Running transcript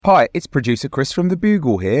Hi, it's producer Chris from The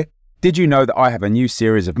Bugle here. Did you know that I have a new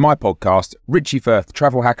series of my podcast, Richie Firth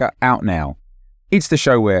Travel Hacker, out now? It's the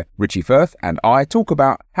show where Richie Firth and I talk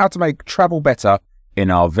about how to make travel better in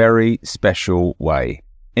our very special way.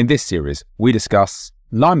 In this series, we discuss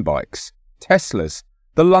Lime bikes, Teslas,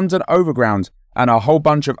 the London Overground, and a whole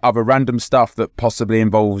bunch of other random stuff that possibly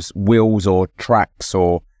involves wheels or tracks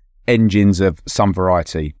or engines of some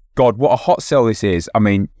variety. God, what a hot sell this is. I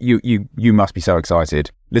mean, you must be so excited.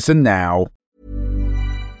 Listen now.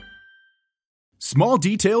 Small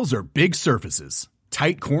details are big surfaces.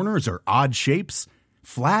 Tight corners are odd shapes.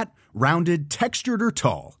 Flat, rounded, textured, or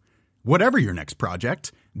tall. Whatever your next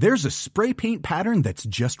project, there's a spray paint pattern that's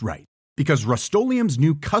just right. Because Rust-Oleum's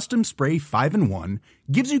new Custom Spray 5-in-1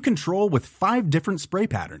 gives you control with 5 different spray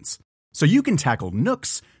patterns. So you can tackle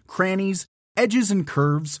nooks, crannies, edges, and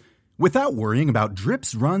curves without worrying about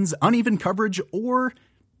drips, runs, uneven coverage, or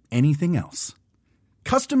anything else.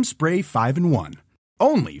 Custom Spray 5-in-1.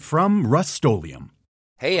 Only from Rust-Oleum.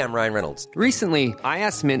 Hey, I'm Ryan Reynolds. Recently, I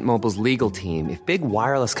asked Mint Mobile's legal team if big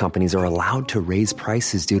wireless companies are allowed to raise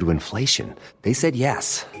prices due to inflation. They said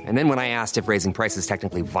yes. And then when I asked if raising prices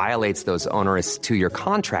technically violates those onerous 2-year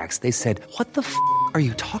contracts, they said, "What the f*** are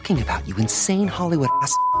you talking about, you insane Hollywood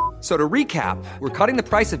ass?" So to recap, we're cutting the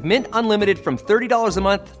price of Mint Unlimited from $30 a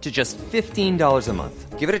month to just $15 a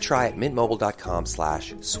month. Give it a try at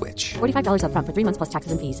mintmobile.com/switch. $45 up front for 3 months plus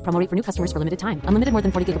taxes and fees. Promo rate for new customers for limited time. Unlimited more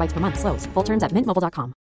than 40 gigabytes per month. Slows full terms at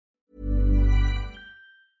mintmobile.com.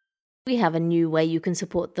 We have a new way you can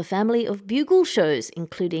support the family of Bugle shows,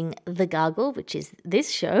 including The Gargle, which is this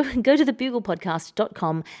show. Go to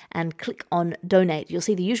thebuglepodcast.com and click on Donate. You'll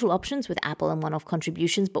see the usual options with Apple and one-off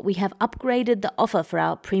contributions, but we have upgraded the offer for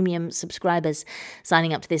our premium subscribers.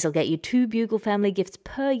 Signing up to this will get you 2 Bugle family gifts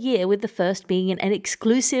per year, with the first being an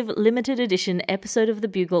exclusive limited edition episode of The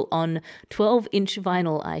Bugle on 12-inch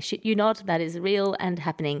vinyl. I shit you not, that is real and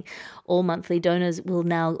happening. All monthly donors will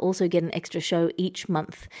now also get an extra show each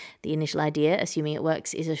month. The initial idea, assuming it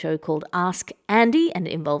works, is a show called Ask Andy, and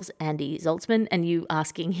it involves Andy Zaltzman and you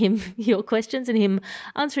asking him your questions and him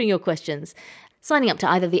answering your questions. Signing up to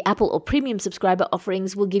either the Apple or Premium subscriber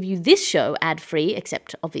offerings will give you this show ad-free,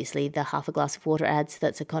 except obviously the half a glass of water ads.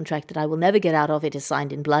 That's a contract that I will never get out of. It is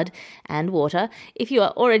signed in blood and water. If you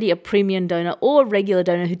are already a premium donor or regular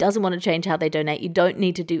donor who doesn't want to change how they donate, you don't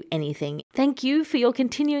need to do anything. Thank you for your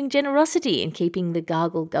continuing generosity in keeping the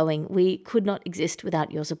Gargle going. We could not exist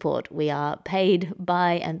without your support. We are paid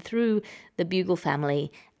by and through the Bugle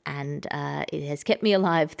family, and it has kept me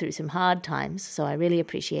alive through some hard times, so I really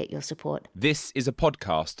appreciate your support. This is a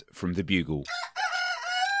podcast from The Bugle.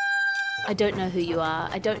 I don't know who you are.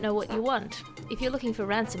 I don't know what you want. If you're looking for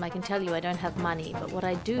ransom, I can tell you I don't have money, but what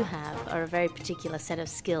I do have are a very particular set of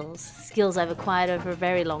skills. Skills I've acquired over a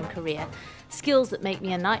very long career. Skills that make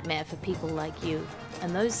me a nightmare for people like you.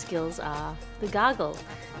 And those skills are The Gargle.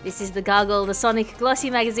 This is The Gargle, the sonic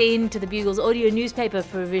glossy magazine to The Bugle's audio newspaper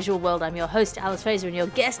for a visual world. I'm your host, Alice Fraser, and your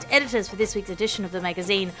guest editors for this week's edition of the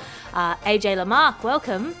magazine are AJ Lamarck.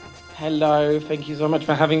 Welcome. Hello, thank you so much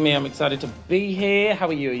for having me. I'm excited to be here. How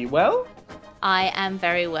are you? Are you well? I am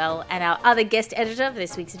very well. And our other guest editor for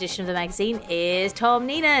this week's edition of the magazine is Tom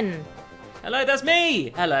Neenan. Hello, that's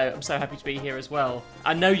me! Hello, I'm so happy to be here as well.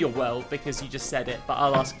 I know you're well because you just said it, but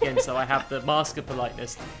I'll ask again so I have the mask of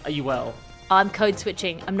politeness. Are you well? I'm code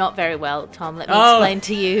switching. I'm not very well, Tom. Let me explain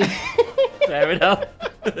to you. Fair enough.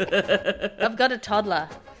 I've got a toddler,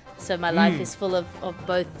 so my life is full of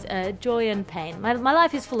both joy and pain. My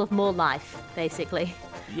life is full of more life, basically.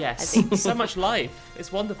 Yes, so much life.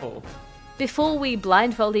 It's wonderful. Before we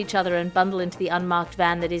blindfold each other and bundle into the unmarked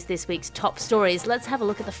van that is this week's top stories, let's have a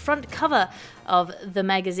look at the front cover of the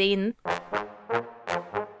magazine.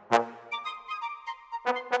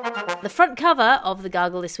 The front cover of The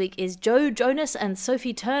Gargle this week is Joe Jonas and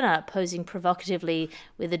Sophie Turner posing provocatively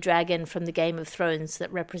with a dragon from the Game of Thrones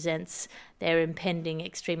that represents their impending,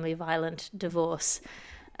 extremely violent divorce.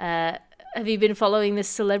 Have you been following this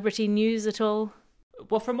celebrity news at all?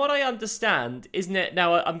 Well, from what I understand, isn't it,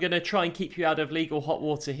 now I'm going to try and keep you out of legal hot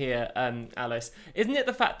water here, Alice, isn't it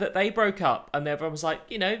the fact that they broke up and everyone was like,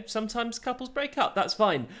 you know, sometimes couples break up, that's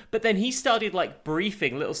fine. But then he started like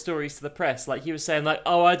briefing little stories to the press, like he was saying like,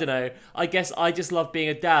 oh, I don't know, I guess I just love being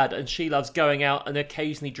a dad and she loves going out and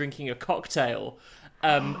occasionally drinking a cocktail.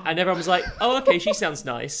 And everyone was like, oh, okay, she sounds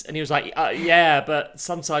nice. And he was like, yeah, but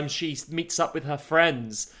sometimes she meets up with her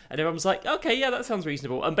friends. And everyone was like, okay, yeah, that sounds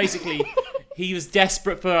reasonable. And basically, he was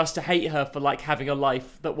desperate for us to hate her for, like, having a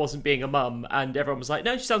life that wasn't being a mum. And everyone was like,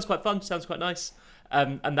 no, she sounds quite fun, she sounds quite nice.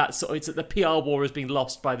 And that's sort of, it's that the PR war has been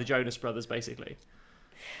lost by the Jonas Brothers, basically.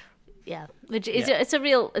 Yeah, which is it's a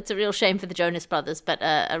real shame for the Jonas Brothers, but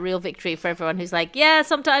a real victory for everyone who's like, yeah,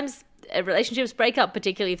 sometimes relationships break up,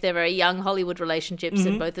 particularly if they're very young Hollywood relationships,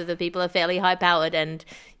 and both of the people are fairly high powered, and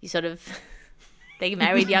you sort of they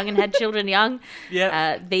married young and had children young.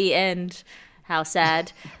 Yeah. The end. How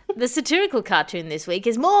sad. The satirical cartoon this week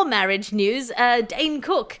is more marriage news. Dane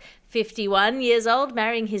Cook, 51 years old,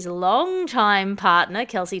 marrying his longtime partner,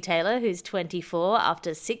 Kelsey Taylor, who's 24,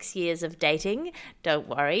 after 6 years of dating. Don't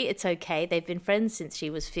worry, it's okay. They've been friends since she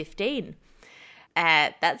was 15.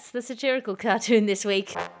 That's the satirical cartoon this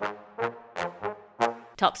week.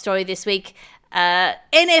 Top story this week,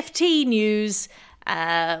 NFT news,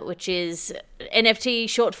 which is NFT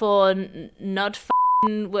short for not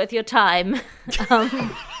worth your time.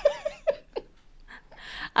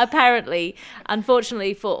 Apparently,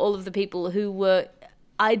 unfortunately for all of the people who were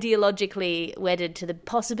ideologically wedded to the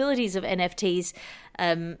possibilities of NFTs,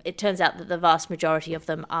 it turns out that the vast majority of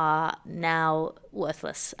them are now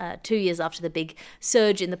worthless. 2 years after the big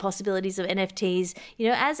surge in the possibilities of NFTs, you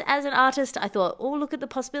know, as an artist, I thought, oh, look at the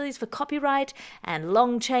possibilities for copyright and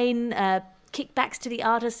long chain kickbacks to the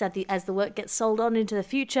artists as the work gets sold on into the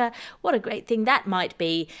future. What a great thing that might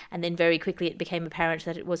be. And then very quickly it became apparent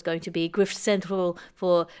that it was going to be grift central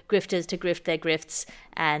for grifters to grift their grifts,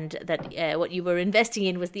 and that what you were investing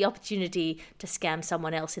in was the opportunity to scam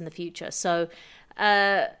someone else in the future. So,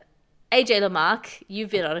 AJ Lamarck, you've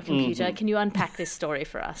been on a computer. Can you unpack this story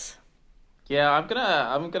for us? Yeah,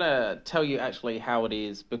 I'm gonna tell you actually how it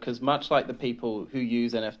is, because much like the people who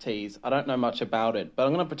use NFTs, I don't know much about it, but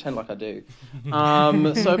I'm gonna pretend like I do.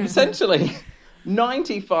 So essentially,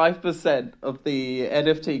 95% of the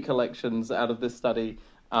NFT collections out of this study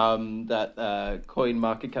that Coin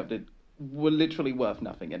Market Cap did were literally worth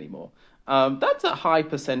nothing anymore. That's a high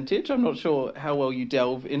percentage. I'm not sure how well you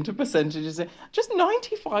delve into percentages. Just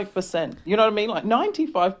 95%. You know what I mean? Like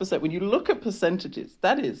 95%. When you look at percentages,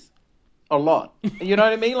 that is a lot. You know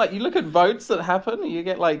what I mean? Like, you look at votes that happen, and you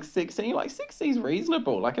get like 60. You're like, 60 is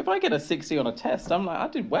reasonable. Like, if I get a 60 on a test, I'm like, I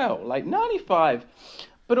did well. Like, 95.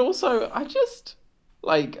 But also, I just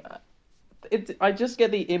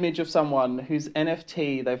get the image of someone whose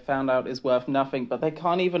NFT they found out is worth nothing, but they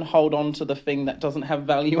can't even hold on to the thing that doesn't have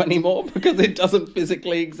value anymore because it doesn't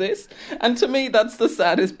physically exist. And to me, that's the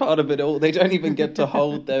saddest part of it all. They don't even get to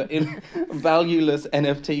hold their valueless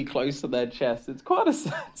NFT close to their chest. It's quite a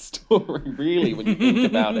sad story, really, when you think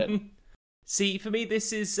about it. See, for me,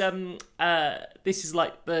 this is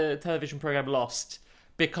like the television program Lost,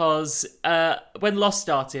 because when Lost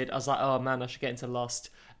started, I was like, oh man, I should get into Lost.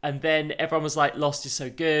 And then everyone was like, Lost is so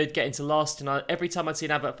good, get into Lost. And every time I'd see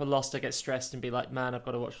an advert for Lost, I get stressed and be like, man, I've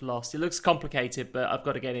got to watch Lost. It looks complicated, but I've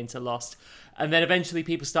got to get into Lost. And then eventually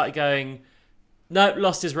people started going, no,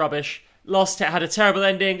 Lost is rubbish. Lost had a terrible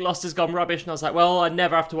ending. Lost has gone rubbish. And I was like, well, I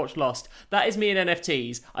never have to watch Lost. That is me in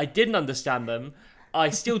NFTs. I didn't understand them. I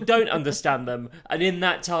still don't understand them. And in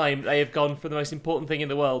that time, they have gone from the most important thing in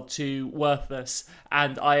the world to worthless.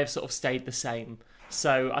 And I have sort of stayed the same.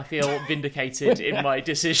 So I feel vindicated in my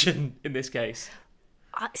decision in this case.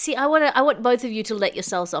 See, I want both of you to let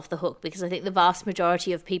yourselves off the hook, because I think the vast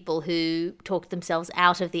majority of people who talked themselves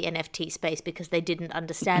out of the NFT space because they didn't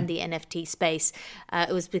understand the NFT space,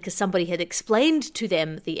 it was because somebody had explained to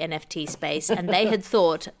them the NFT space, and they had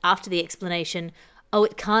thought after the explanation, oh,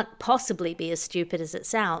 it can't possibly be as stupid as it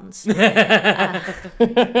sounds. And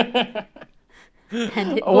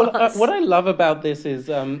it was. What I love about this is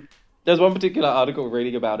there's one particular article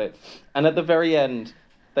reading about it, and at the very end,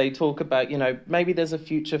 they talk about, you know, maybe there's a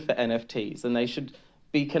future for NFTs, and they should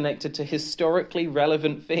be connected to historically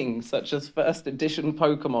relevant things, such as first edition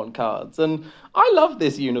Pokemon cards. And I love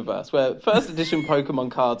this universe where first edition Pokemon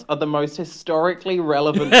cards are the most historically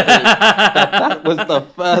relevant thing. that was the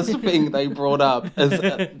first thing they brought up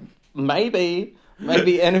as maybe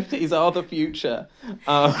NFTs are the future.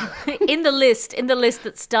 In the list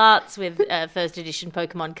that starts with first edition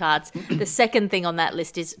Pokemon cards, the second thing on that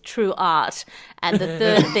list is true art, and the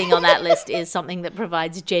third thing on that list is something that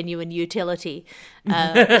provides genuine utility.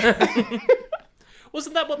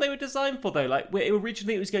 Wasn't that what they were designed for, though? Like,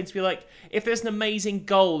 originally it was going to be like, if there's an amazing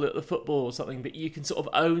goal at the football or something, but you can sort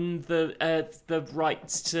of own the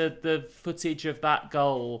rights to the footage of that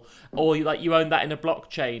goal, or you own that in a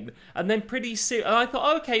blockchain. And then pretty soon, and I thought,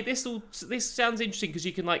 oh, okay, this sounds interesting, because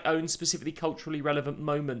you can like own specifically culturally relevant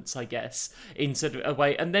moments, I guess, in sort of a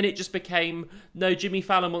way. And then it just became, no, Jimmy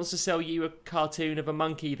Fallon wants to sell you a cartoon of a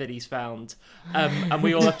monkey that he's found, and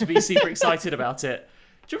we all have to be super excited about it.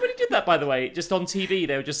 Do you remember when he did that, by the way? Just on TV,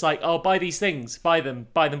 they were just like, oh, buy these things. Buy them.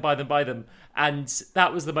 And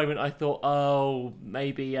that was the moment I thought, oh,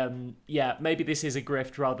 maybe this is a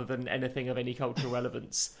grift rather than anything of any cultural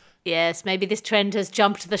relevance. Yes, maybe this trend has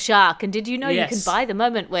jumped the shark. And did you know you can buy the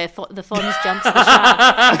moment where the Fonz jumps the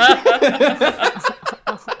shark?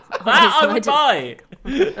 That I would buy.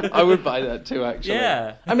 I would buy that too, actually.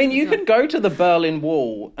 Yeah. I mean, you can go to the Berlin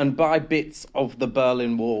Wall and buy bits of the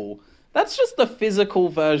Berlin Wall. That's just the physical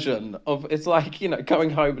version of, it's like,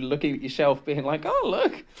 going home and looking at your shelf being like,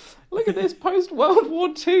 oh, look at this post-World War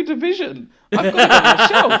II division. I've got it on my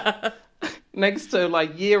shelf. Next to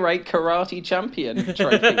year 8 karate champion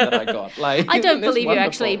trophy that I got. I don't believe you're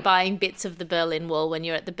actually buying bits of the Berlin Wall when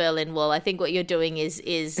you're at the Berlin Wall. I think what you're doing is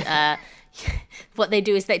what they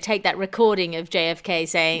do is they take that recording of JFK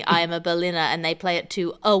saying "I am a Berliner" and they play it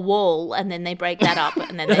to a wall, and then they break that up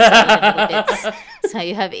and then they sell it in little bits. So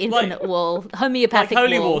you have infinite wall, homeopathic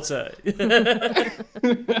holy wall. water.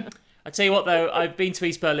 I tell you what, though, I've been to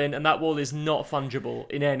East Berlin and that wall is not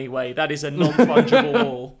fungible in any way. That is a non-fungible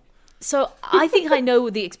wall. So I think I know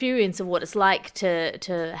the experience of what it's like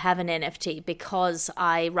to have an NFT because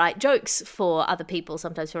I write jokes for other people,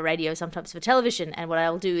 sometimes for radio, sometimes for television. And what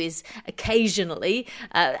I'll do is occasionally,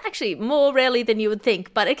 actually more rarely than you would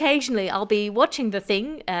think, but occasionally I'll be watching the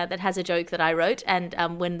thing that has a joke that I wrote. And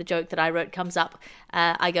when the joke that I wrote comes up,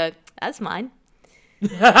 I go, that's mine.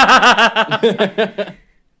 It's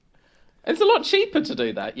a lot cheaper to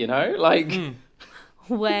do that,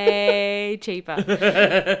 Way cheaper.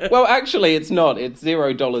 Well, actually, it's not. It's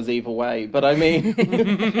 $0 either way. But I mean...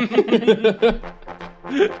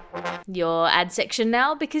 Your ad section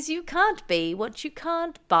now, because you can't be what you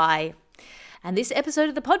can't buy. And this episode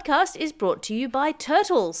of the podcast is brought to you by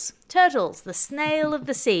Turtles. Turtles, the snail of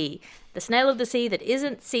the sea. The snail of the sea that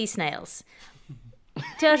isn't sea snails.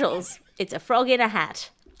 Turtles, it's a frog in a hat.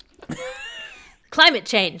 Climate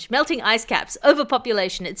change, melting ice caps,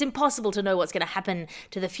 overpopulation. It's impossible to know what's going to happen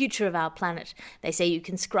to the future of our planet. They say you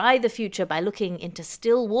can scry the future by looking into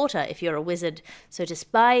still water if you're a wizard. So to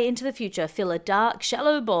spy into the future, fill a dark,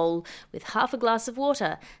 shallow bowl with half a glass of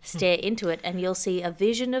water. Stare into it and you'll see a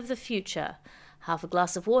vision of the future. Half a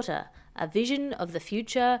glass of water, a vision of the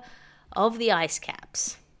future of the ice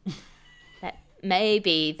caps. That may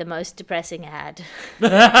be the most depressing ad.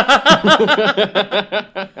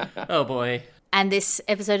 Oh boy. And this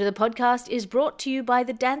episode of the podcast is brought to you by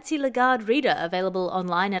the Dancy Lagarde Reader, available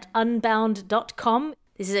online at unbound.com.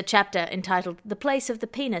 This is a chapter entitled The Place of the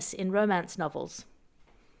Penis in Romance Novels.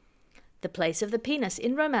 The Place of the Penis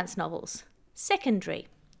in Romance Novels. Secondary.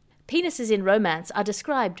 Penises in romance are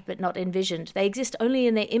described but not envisioned. They exist only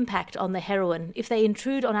in their impact on the heroine. If they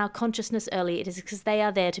intrude on our consciousness early, it is because they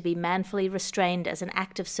are there to be manfully restrained as an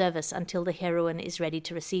act of service until the heroine is ready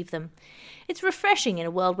to receive them. It's refreshing in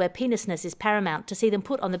a world where penisness is paramount to see them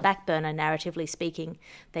put on the back burner, narratively speaking.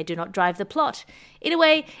 They do not drive the plot. In a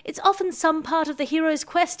way, it's often some part of the hero's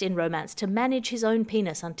quest in romance to manage his own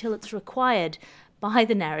penis until it's required by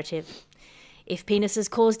the narrative. If penises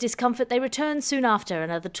cause discomfort, they return soon after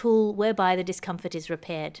and are the tool whereby the discomfort is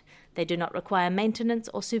repaired. They do not require maintenance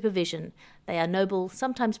or supervision. They are noble,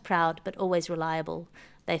 sometimes proud, but always reliable.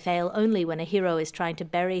 They fail only when a hero is trying to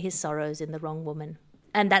bury his sorrows in the wrong woman.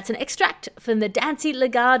 And that's an extract from the Dancy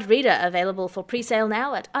Lagarde Reader, available for pre-sale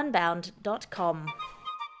now at unbound.com.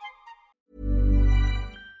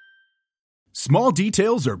 Small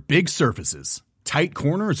details are big surfaces. Tight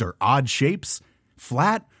corners are odd shapes.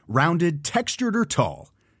 Flat, rounded, textured, or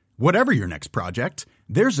tall. Whatever your next project,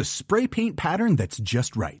 there's a spray paint pattern that's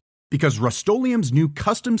just right. Because Rust-Oleum's new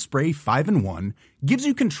Custom Spray 5-in-1 gives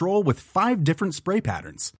you control with 5 different spray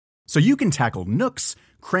patterns. So you can tackle nooks,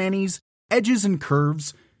 crannies, edges, and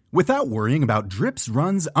curves without worrying about drips,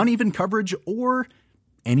 runs, uneven coverage, or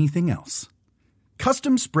anything else.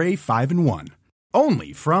 Custom Spray 5-in-1.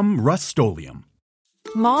 Only from Rust-Oleum.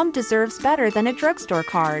 Mom deserves better than a drugstore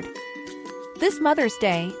card. This Mother's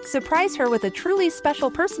Day, surprise her with a truly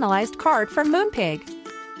special personalized card from Moonpig.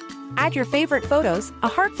 Add your favorite photos, a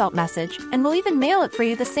heartfelt message, and we'll even mail it for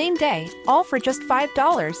you the same day, all for just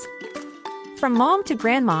 $5. From mom to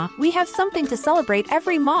grandma, we have something to celebrate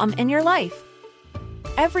every mom in your life.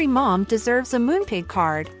 Every mom deserves a Moonpig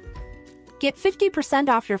card. Get 50%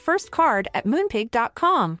 off your first card at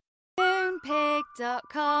moonpig.com.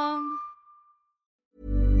 Moonpig.com.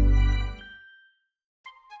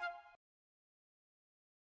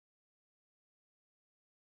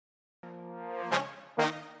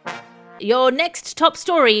 Your next top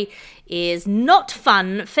story is not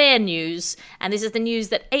funfair news, and this is the news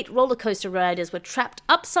that 8 roller coaster riders were trapped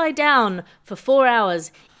upside down for 4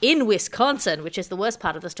 hours in Wisconsin, which is the worst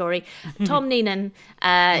part of the story. Tom Neenan,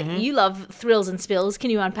 you love thrills and spills.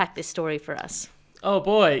 Can you unpack this story for us? Oh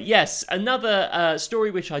boy, yes, another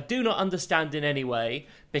story which I do not understand in any way,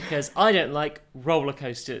 because I don't like roller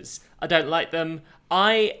coasters. I don't like them.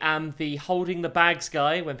 I am the holding the bags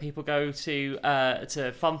guy when people go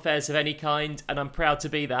to fun fairs of any kind, and I'm proud to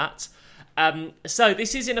be that. So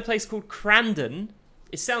this is in a place called Crandon.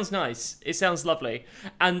 It sounds nice. It sounds lovely.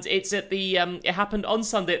 And it's at the it happened on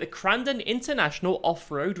Sunday at the Crandon International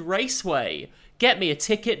Off-Road Raceway. Get me a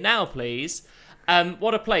ticket now, please.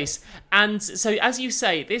 What a place. And so, as you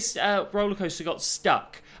say, this roller coaster got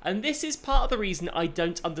stuck. And this is part of the reason I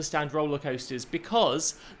don't understand roller coasters,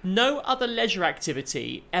 because no other leisure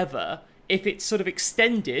activity ever, if it's sort of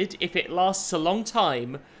extended, if it lasts a long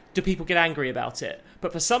time, do people get angry about it.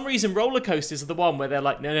 But for some reason, roller coasters are the one where they're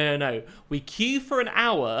like, no. We queue for an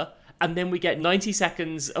hour and then we get 90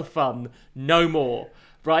 seconds of fun, no more.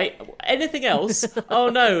 Right? Anything else? Oh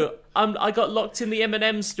no, I got locked in the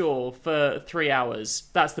M&M store for 3 hours.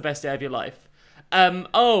 That's the best day of your life.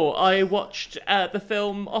 I watched the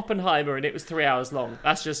film Oppenheimer and it was 3 hours long.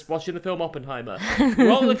 That's just watching the film Oppenheimer.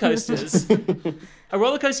 Roller coasters. A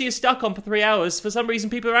roller coaster you're stuck on for 3 hours. For some reason,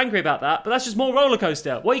 people are angry about that, but that's just more roller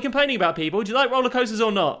coaster. What are you complaining about, people? Do you like roller coasters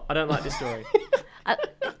or not? I don't like this story.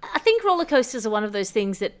 I think roller coasters are one of those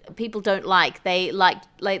things that people don't like. They like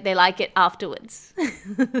it afterwards.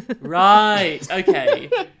 Right. Okay.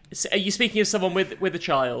 So are you speaking of someone with a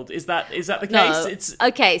child? Is that the case? No. It's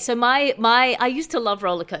okay. So I used to love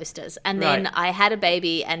roller coasters, and then Right. I had a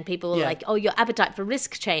baby, and people were like, "Oh, your appetite for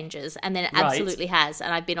risk changes," and then it Right. absolutely has.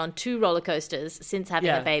 And I've been on 2 roller coasters since having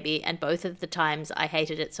Yeah. a baby, and both of the times I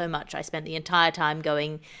hated it so much. I spent the entire time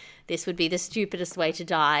going, "This would be the stupidest way to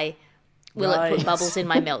die. Will it Right. put bubbles in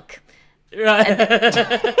my milk?" right.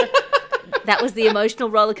 That was the emotional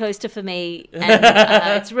roller coaster for me, and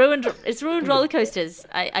it's ruined roller coasters.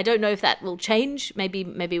 I don't know if that will change. Maybe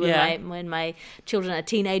when my children are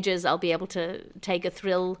teenagers, I'll be able to take a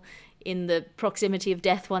thrill in the proximity of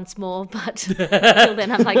death once more. But until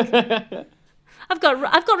then, I'm like, I've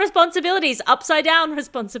got responsibilities, upside down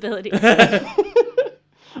responsibilities.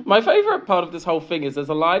 My favourite part of this whole thing is there's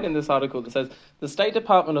a line in this article that says, the State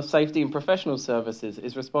Department of Safety and Professional Services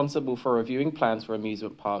is responsible for reviewing plans for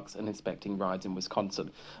amusement parks and inspecting rides in Wisconsin.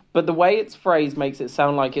 But the way it's phrased makes it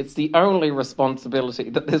sound like it's the only responsibility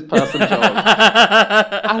that this person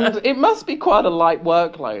has. And it must be quite a light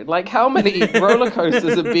workload. Like, how many roller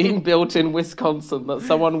coasters are being built in Wisconsin that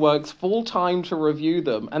someone works full-time to review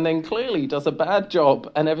them and then clearly does a bad job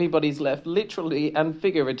and everybody's left literally and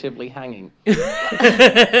figuratively hanging?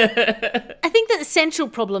 I think the essential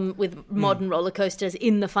problem with modern roller coasters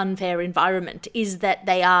in the funfair environment is that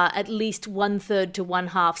they are at least 1/3 to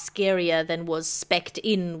 1/2 scarier than was spec'd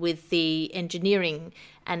in with the engineering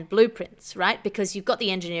and blueprints, right? Because you've got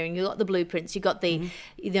the engineering, you've got the blueprints, you've got the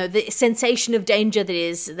the sensation of danger that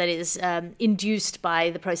is induced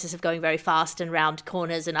by the process of going very fast and round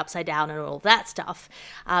corners and upside down and all that stuff.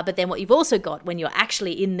 But then what you've also got when you're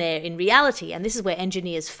actually in there in reality, and this is where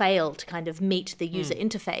engineers fail to kind of meet the user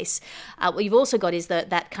interface, what you've also got is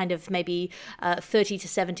that kind of maybe 30 to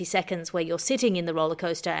 70 seconds where you're sitting in the roller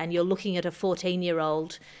coaster and you're looking at a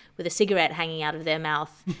 14-year-old with a cigarette hanging out of their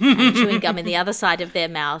mouth and chewing gum in the other side of their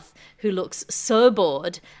mouth, who looks so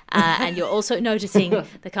bored, and you're also noticing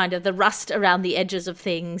the kind of the rust around the edges of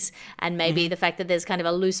things, and maybe the fact that there's kind of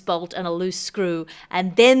a loose bolt and a loose screw,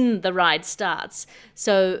 and then the ride starts.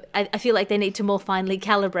 So I feel like they need to more finely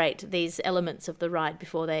calibrate these elements of the ride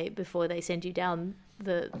before they send you down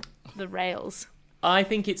the rails. I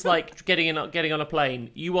think it's like getting on a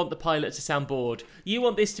plane. You want the pilot to sound bored. You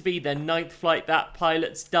want this to be their 9th flight. That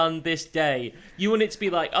pilot's done this day. You want it to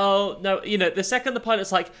be like, oh, no, the second the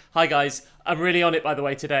pilot's like, hi guys, I'm really on it, by the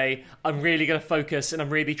way, today. I'm really going to focus and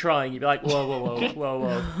I'm really trying. You'd be like, whoa.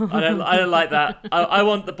 I don't like that. I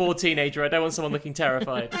want the bored teenager. I don't want someone looking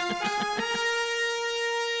terrified.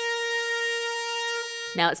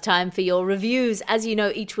 Now it's time for your reviews. As you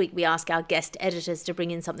know, each week we ask our guest editors to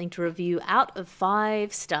bring in something to review out of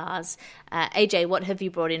 5 stars. AJ, what have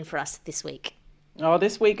you brought in for us this week? Oh,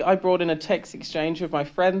 this week I brought in a text exchange with my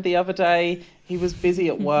friend the other day. He was busy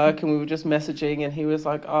at work and we were just messaging and he was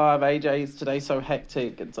like, oh, AJ, today's so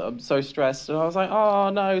hectic and I'm so stressed. And I was like, oh,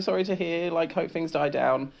 no, sorry to hear. Like, hope things die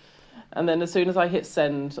down. And then as soon as I hit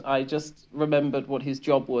send, I just remembered what his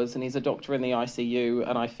job was, and he's a doctor in the ICU,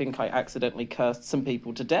 and I think I accidentally cursed some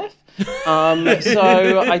people to death.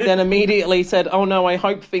 So I then immediately said, oh no, I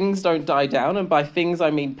hope things don't die down, and by things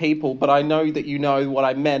I mean people, but I know that you know what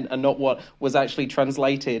I meant and not what was actually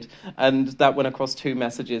translated. And that went across 2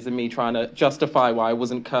 messages and me trying to justify why I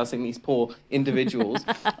wasn't cursing these poor individuals.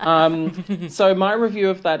 So my review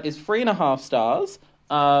of that is 3.5 stars.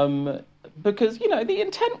 Because, the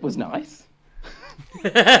intent was nice.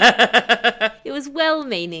 It was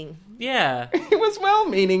well-meaning. Yeah. It was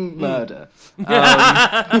well-meaning murder.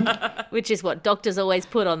 Which is what doctors always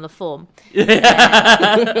put on the form.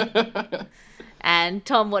 And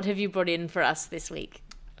Tom, what have you brought in for us this week?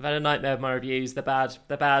 I've had a nightmare with my reviews. They're bad.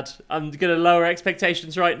 They're bad. I'm going to lower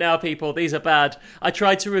expectations right now, people. These are bad. I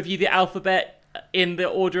tried to review the alphabet in the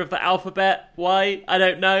order of the alphabet. Why? I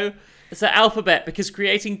don't know. It's the alphabet, because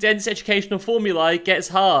creating dense educational formulae gets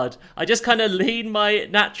hard. I just kind of lean my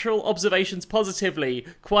natural observations positively.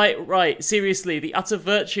 Quite right. Seriously, the utter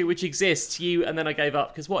virtue which exists, and then I gave up,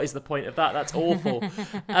 because what is the point of that? That's awful.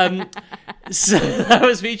 So that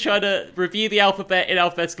was me trying to review the alphabet in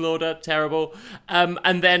alphabetical order. Terrible.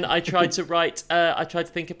 And then I tried to write, I tried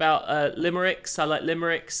to think about limericks. I like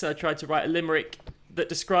limericks. I tried to write a limerick that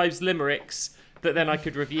describes limericks that then I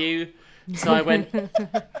could review. So I went,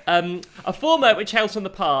 a format which hails from the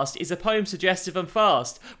past is a poem suggestive and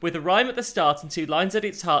fast, with a rhyme at the start and 2 lines at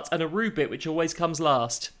its heart, and a rubit which always comes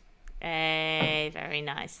last. Hey, very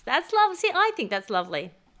nice. That's lovely. See, I think that's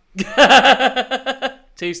lovely.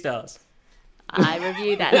 2 stars. I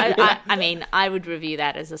review that. I mean, I would review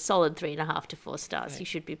that as a solid 3.5 to 4 stars. You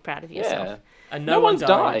should be proud of yourself. Yeah. And no one one's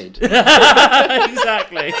died.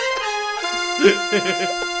 Exactly.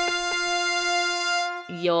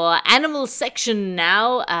 Your animal section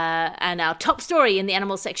now, and our top story in the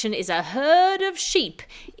animal section is a herd of sheep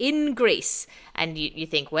in Greece. And you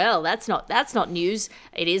think, well, that's not news.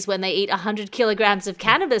 It is when they eat 100 kilograms of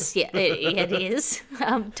cannabis. Yeah, it is.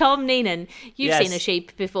 Tom Neenan, you've seen a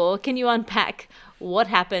sheep before. Can you unpack what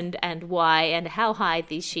happened and why and how high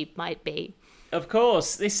these sheep might be? Of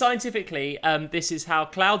course. This scientifically, this is how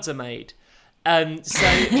clouds are made. So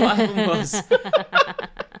what happened was...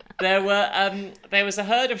 There was a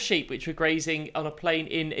herd of sheep which were grazing on a plain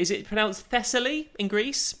in, is it pronounced Thessaly in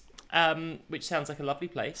Greece? Which sounds like a lovely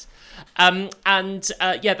place.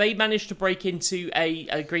 They managed to break into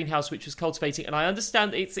a greenhouse which was cultivating, and I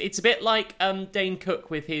understand it's a bit like Dane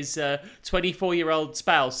Cook with his 24-year-old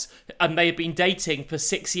spouse, and they had been dating for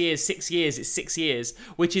 6 years. 6 years, it's 6 years,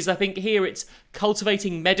 which is, I think here it's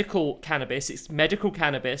cultivating medical cannabis. It's medical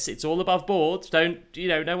cannabis. It's all above board.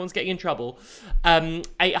 No one's getting in trouble.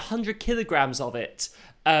 100 kilograms of it.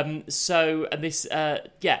 So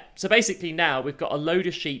basically now we've got a load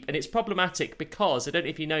of sheep, and it's problematic because, I don't know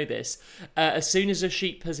if you know this, as soon as a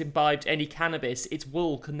sheep has imbibed any cannabis, its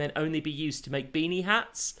wool can then only be used to make beanie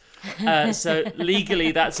hats. So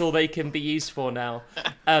legally that's all they can be used for now.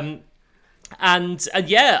 I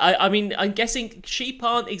mean, I'm guessing sheep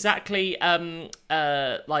aren't exactly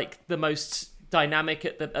like the most dynamic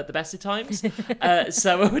at the best of times,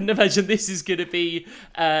 so I wouldn't imagine this is going to be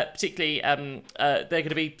particularly they're going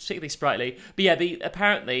to be particularly sprightly. But yeah,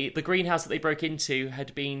 apparently the greenhouse that they broke into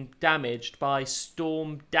had been damaged by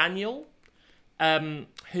Storm Daniel,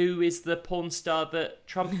 who is the porn star that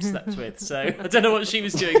Trump slept with. So I don't know what she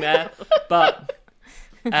was doing there, but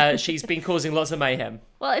she's been causing lots of mayhem.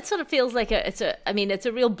 Well, it sort of feels like it's a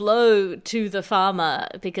real blow to the farmer,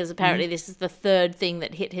 because apparently this is the third thing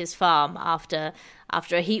that hit his farm after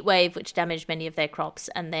a heat wave which damaged many of their crops,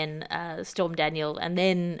 and then Storm Daniel, and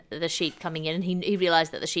then the sheep coming in, and he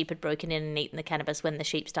realised that the sheep had broken in and eaten the cannabis when the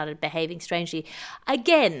sheep started behaving strangely.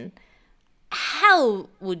 Again, how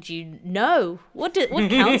would you know? What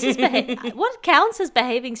counts as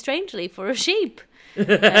behaving strangely for a sheep?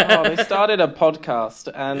 They started a podcast,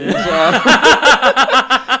 and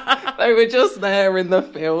they were just there in the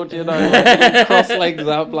field, like, cross legs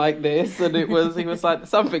up like this, and he was like,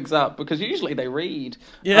 something's up, because usually they read.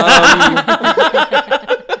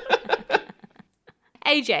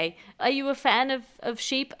 AJ, are you a fan of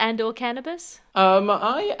sheep and or cannabis?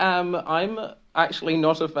 I am. I'm actually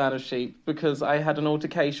not a fan of sheep, because I had an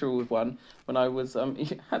altercation with one when I was.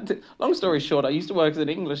 Long story short, I used to work as an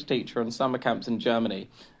English teacher on summer camps in Germany,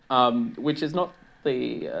 which is not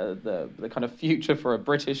the kind of future for a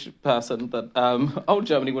British person that old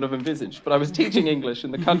Germany would have envisaged. But I was teaching English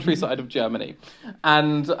in the countryside of Germany,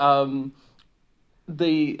 and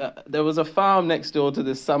there was a farm next door to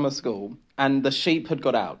this summer school, and the sheep had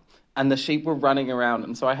got out. And the sheep were running around,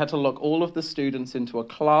 and so I had to lock all of the students into a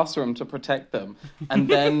classroom to protect them. And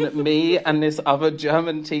then me and this other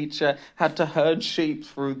German teacher had to herd sheep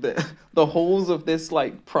through the halls of this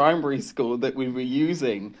like primary school that we were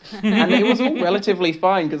using. And it was all relatively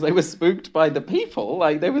fine, because they were spooked by the people.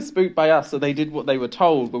 Like, they were spooked by us, so they did what they were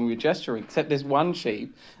told when we were gesturing. Except this one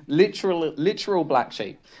sheep, literal black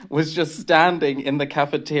sheep, was just standing in the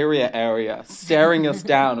cafeteria area, staring us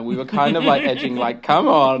down. And we were kind of like edging, like, come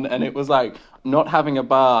on. And it was like not having a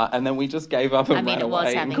bar, and then we just gave up and ran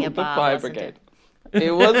away and called the fire brigade.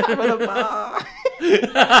 It was having a bar.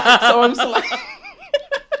 So I'm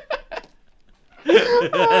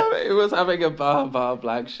It was having a bar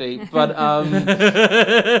black sheep. But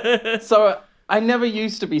so I never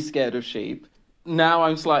used to be scared of sheep. Now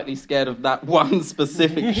I'm slightly scared of that one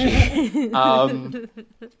specific sheep.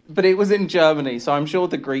 But it was in Germany, so I'm sure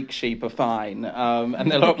the Greek sheep are fine.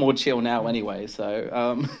 And they're a lot more chill now anyway,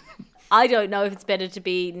 so... I don't know if it's better to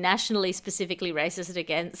be nationally specifically racist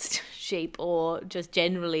against sheep or just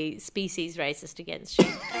generally species racist against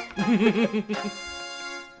sheep.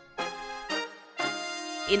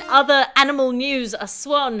 In other animal news, a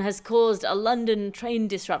swan has caused a London train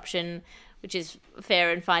disruption, which is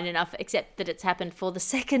fair and fine enough, except that it's happened for the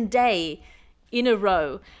second day in a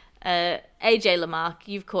row. AJ Lamarck,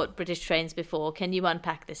 you've caught British trains before. Can you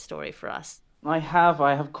unpack this story for us? I have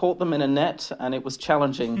caught them in a net, and it was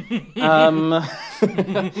challenging. But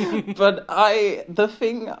the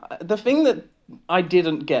thing that I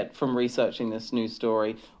didn't get from researching this news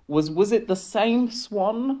story was it the same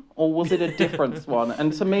swan or was it a different swan?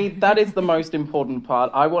 And to me, that is the most important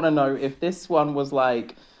part. I want to know if this swan was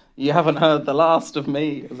like, you haven't heard the last of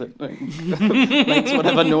me, as it makes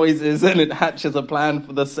whatever noises and it hatches a plan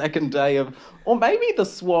for the second day of... Or maybe the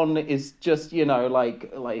swan is just, I'm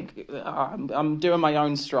doing my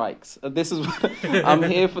own strikes. This is... I'm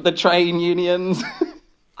here for the train unions.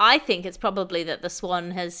 I think it's probably that the swan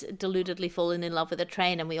has deludedly fallen in love with a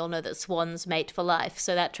train, and we all know that swans mate for life,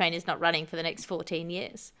 so that train is not running for the next 14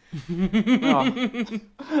 years.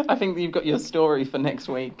 I think you've got your story for next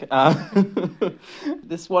week.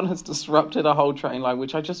 This one has disrupted a whole train line,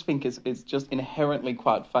 which I just think is just inherently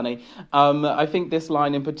quite funny. I think this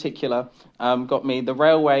line in particular got me. The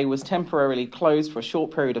railway was temporarily closed for a short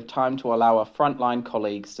period of time to allow our frontline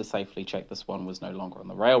colleagues to safely check the swan was no longer on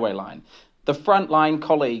the railway line. The frontline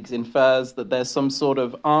colleagues infers that there's some sort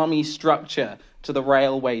of army structure to the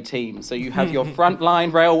railway team. So you have your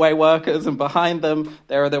frontline railway workers, and behind them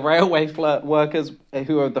there are the railway workers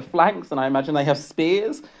who are the flanks, and I imagine they have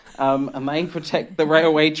spears, and they protect the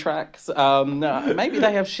railway tracks. Maybe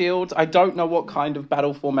they have shields. I don't know what kind of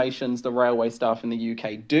battle formations the railway staff in the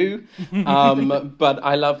UK do, but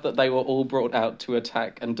I love that they were all brought out to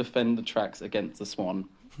attack and defend the tracks against the swan.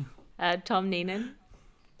 Tom Neenan?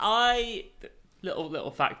 Little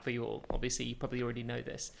fact for you all, obviously you probably already know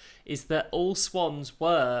this, is that all swans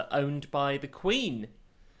were owned by the Queen.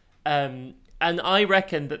 And I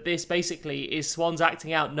reckon that this basically is swans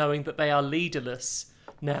acting out knowing that they are leaderless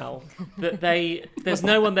now. That there's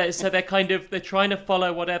no one there, so they're trying to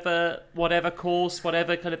follow whatever course,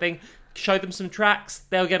 whatever kind of thing. Show them some tracks,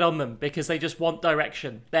 they'll get on them because they just want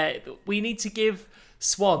direction. We need to give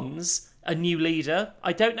swans a new leader.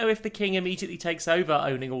 I don't know if the king immediately takes over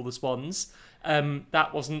owning all the swans.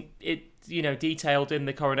 That wasn't detailed in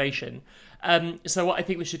the coronation. So what I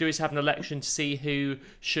think we should do is have an election to see who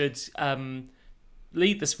should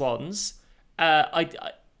lead the swans.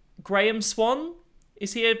 Graham Swan,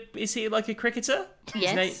 is he like a cricketer?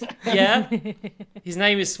 Yes. His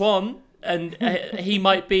name is Swan, and he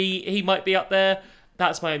might be up there.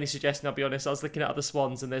 That's my only suggestion, I'll be honest. I was looking at other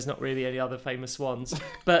swans and there's not really any other famous swans.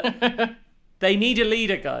 But they need a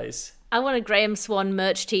leader, guys. I want a Graham Swan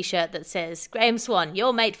merch t-shirt that says, Graham Swan,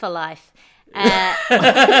 your mate for life. I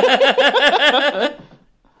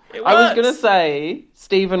was going to say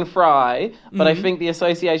Stephen Fry, but I think the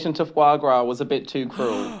association to foie gras was a bit too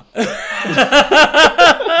cruel.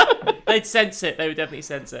 They'd sense it. They would definitely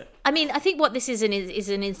sense it. I mean, I think what this is an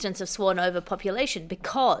instance of swan overpopulation,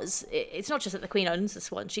 because it's not just that the Queen owns the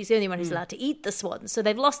swan. She's the only one who's allowed to eat the swans, so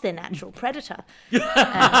they've lost their natural predator.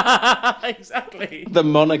 Exactly. The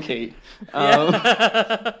monarchy.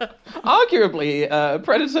 Arguably a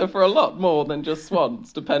predator for a lot more than just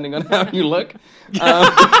swans, depending on how you look.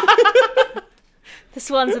 The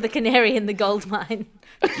swans are the canary in the gold mine.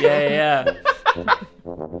 Yeah.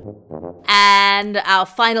 And our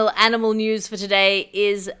final animal news for today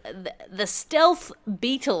is the stealth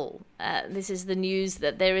beetle. This is the news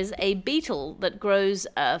that there is a beetle that grows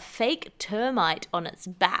a fake termite on its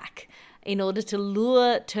back in order to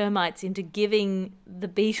lure termites into giving the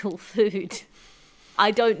beetle food.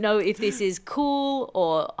 I don't know if this is cool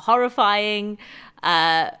or horrifying,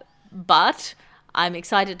 but I'm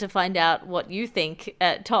excited to find out what you think,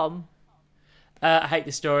 Tom. I hate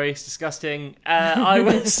this story. It's disgusting. I'm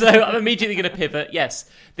immediately going to pivot. Yes,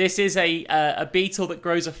 this is a beetle that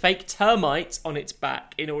grows a fake termite on its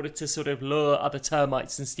back in order to sort of lure other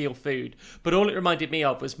termites and steal food. But all it reminded me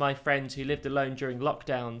of was my friend who lived alone during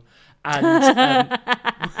lockdown, and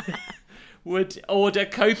would order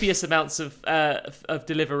copious amounts of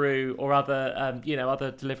Deliveroo or other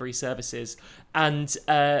other delivery services, and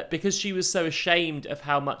because she was so ashamed of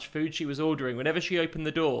how much food she was ordering, whenever she opened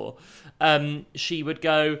the door, she would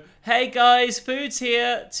go, "Hey guys, food's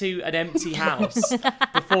here," to an empty house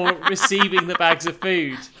before receiving the bags of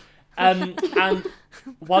food. And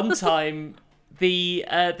one time, the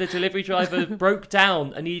delivery driver broke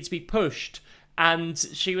down and needed to be pushed. And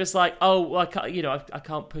she was like, "Oh, well, I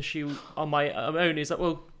can't push you on my own." He's like,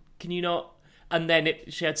 "Well, can you not?" And then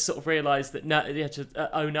she had to sort of realise that you had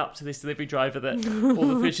to own up to this delivery driver that all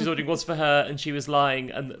the food she's ordering was for her, and she was lying,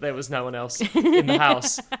 and that there was no one else in the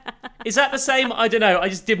house. Is that the same? I don't know. I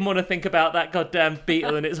just didn't want to think about that goddamn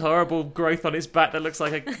beetle and its horrible growth on its back that looks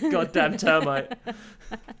like a goddamn termite.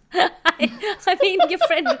 I mean, your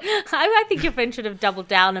friend. I think your friend should have doubled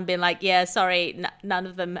down and been like, "Yeah, sorry, none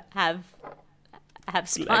of them have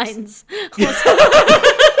spines."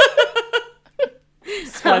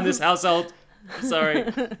 Spineless household. Sorry.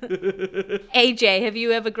 AJ, have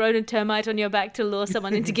you ever grown a termite on your back to lure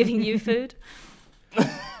someone into giving you food?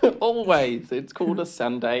 Always. It's called a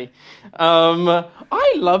Sunday.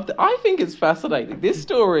 I think it's fascinating. This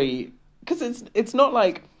story, because it's not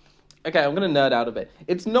like, okay, I'm going to nerd out a bit.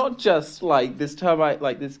 It's not just like this termite,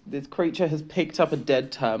 like this creature has picked up a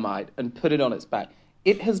dead termite and put it on its back.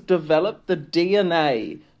 It has developed the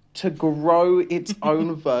DNA to grow its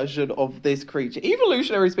own version of this creature.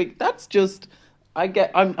 Evolutionary speak, that's just... I'm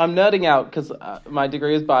nerding out because my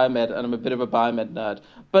degree is biomed and I'm a bit of a biomed nerd.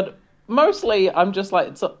 But mostly I'm just like,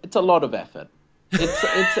 it's a lot of effort.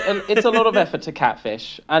 It's a lot of effort to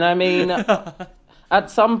catfish. And I mean,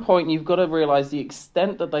 at some point you've got to realise the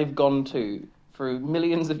extent that they've gone to through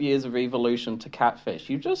millions of years of evolution to catfish.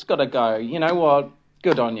 You've just got to go, you know what?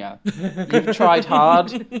 Good on you. You've tried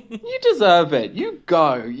hard. You deserve it. You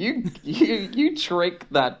go. You trick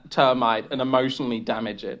that termite and emotionally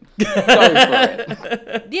damage it. Go for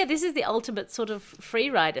it. Yeah, this is the ultimate sort of free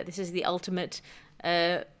rider. This is the ultimate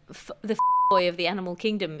the boy of the animal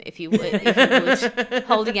kingdom, if you would,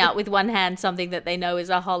 holding out with one hand something that they know is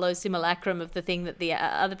a hollow simulacrum of the thing that the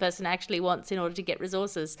other person actually wants in order to get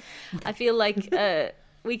resources. I feel like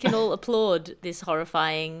we can all applaud this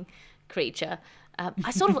horrifying creature.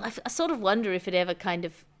 I sort of wonder if it ever kind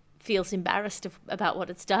of feels embarrassed about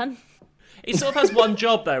what it's done. It sort of has one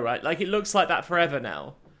job though, right? Like it looks like that forever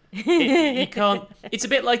now. You can't. It's a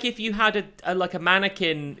bit like if you had a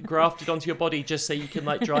mannequin grafted onto your body just so you can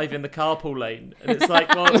like drive in the carpool lane, and it's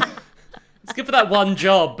like, well, it's good for that one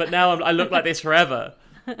job, but now I look like this forever.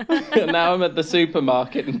 Now I'm at the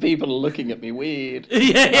supermarket and people are looking at me weird.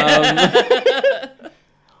 Yeah.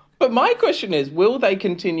 But my question is, will they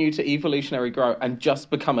continue to evolutionary grow and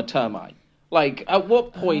just become a termite? Like, at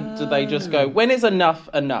what point do they just go, when is enough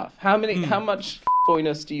enough? How much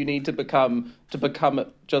boyness do you need to become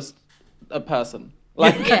just a person?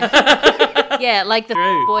 Like, yeah, like the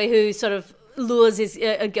boy who sort of lures his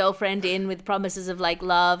a girlfriend in with promises of like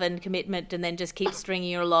love and commitment, and then just keeps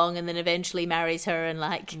stringing her along, and then eventually marries her and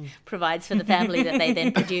like provides for the family that they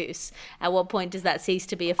then produce. At what point does that cease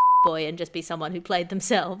to be a boy and just be someone who played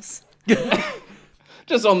themselves?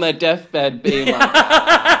 Just on their deathbed being like,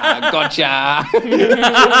 gotcha.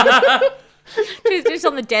 just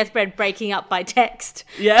on the deathbed breaking up by text.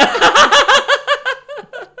 Yeah.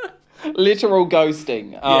 Literal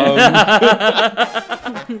ghosting.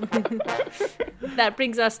 That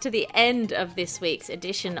brings us to the end of this week's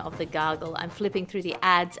edition of The Gargle. I'm flipping through the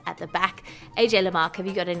ads at the back. AJ Lamarck, have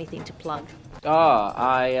you got anything to plug?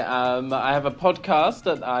 I have a podcast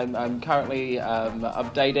that I'm currently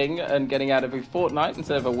updating and getting out every fortnight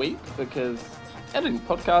instead of a week, because editing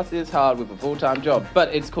podcasts is hard with a full-time job.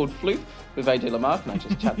 But it's called Floof with AJ Lamarck, and I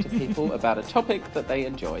just chat to people about a topic that they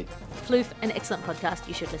enjoy. Floof, an excellent podcast.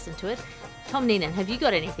 You should listen to it. Tom Neenan, have you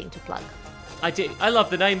got anything to plug? I do. I love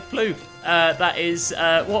the name Floof. That is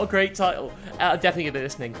what a great title. I'm definitely going to be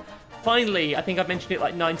listening. Finally, I think I've mentioned it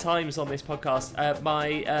like 9 times on this podcast.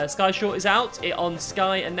 My Sky Short is out on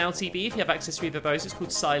Sky and Now TV. If you have access to either of those, it's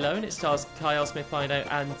called Silo, and it stars Kyle Smith-Lino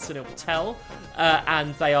and Sunil Patel.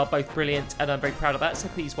 And they are both brilliant, and I'm very proud of that, so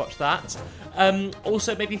please watch that.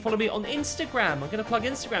 Also, maybe follow me on Instagram. I'm going to plug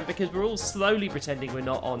Instagram because we're all slowly pretending we're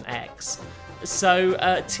not on X. So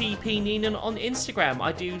TP Neenan on Instagram.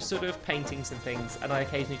 I do sort of paintings and things, and I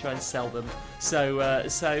occasionally try and sell them.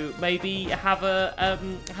 So maybe have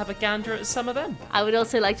a gander at some of them. I would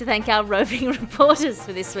also like to thank our roving reporters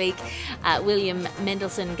for this week. William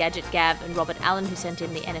Mendelsohn, Gadget Gav, and Robert Allen, who sent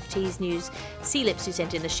in the NFTs news. Lips, who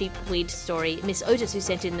sent in the sheepweed story. Miss Otis, who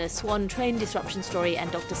sent in the swan train disruption story.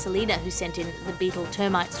 And Dr. Selena, who sent in the beetle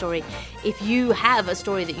termite story. If you have a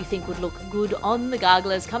story that you think would look good on the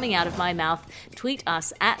garglers coming out of my mouth, tweet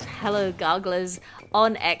us at HelloGarglers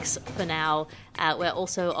on X for now. We're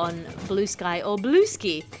also on Blue Sky or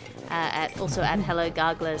Blueski, also at Hello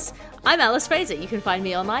Garglers. I'm Alice Fraser. You can find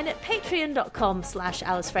me online at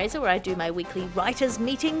patreon.com/Alice Fraser, where I do my weekly writers'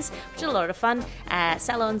 meetings, which are a lot of fun,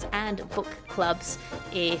 salons and book clubs.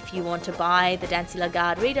 If you want to buy the Dancy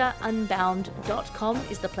Lagarde reader, unbound.com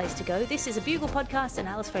is the place to go. This is a Bugle podcast, an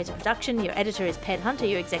Alice Fraser production. Your editor is Ped Hunter.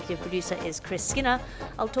 Your executive producer is Chris Skinner.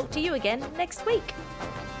 I'll talk to you again next week.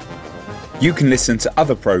 You can listen to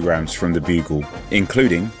other programmes from The Bugle,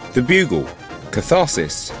 including The Bugle,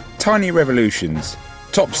 Catharsis, Tiny Revolutions,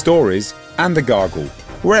 Top Stories, and The Gargle,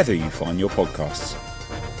 wherever you find your podcasts.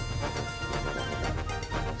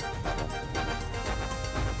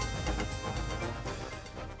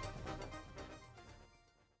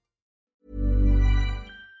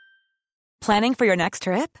 Planning for your next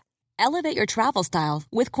trip? Elevate your travel style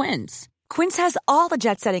with Quince. Quince has all the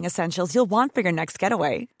jet-setting essentials you'll want for your next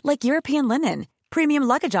getaway, like European linen, premium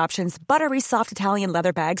luggage options, buttery soft Italian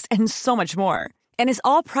leather bags, and so much more. And is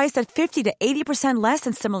all priced at 50 to 80% less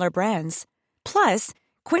than similar brands. Plus,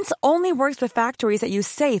 Quince only works with factories that use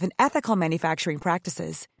safe and ethical manufacturing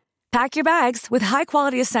practices. Pack your bags with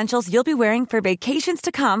high-quality essentials you'll be wearing for vacations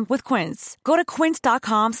to come with Quince. Go to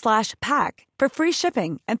quince.com/pack for free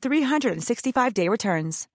shipping and 365-day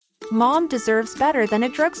returns. Mom deserves better than a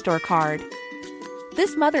drugstore card.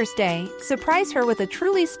 This Mother's Day, surprise her with a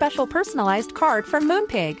truly special personalized card from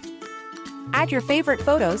Moonpig. Add your favorite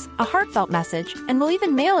photos, a heartfelt message, and we'll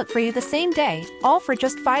even mail it for you the same day, all for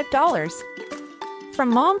just $5. From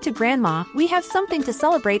mom to grandma, we have something to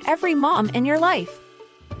celebrate every mom in your life.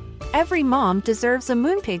 Every mom deserves a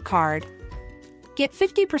Moonpig card. Get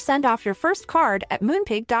 50% off your first card at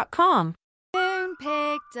moonpig.com.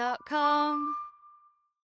 Moonpig.com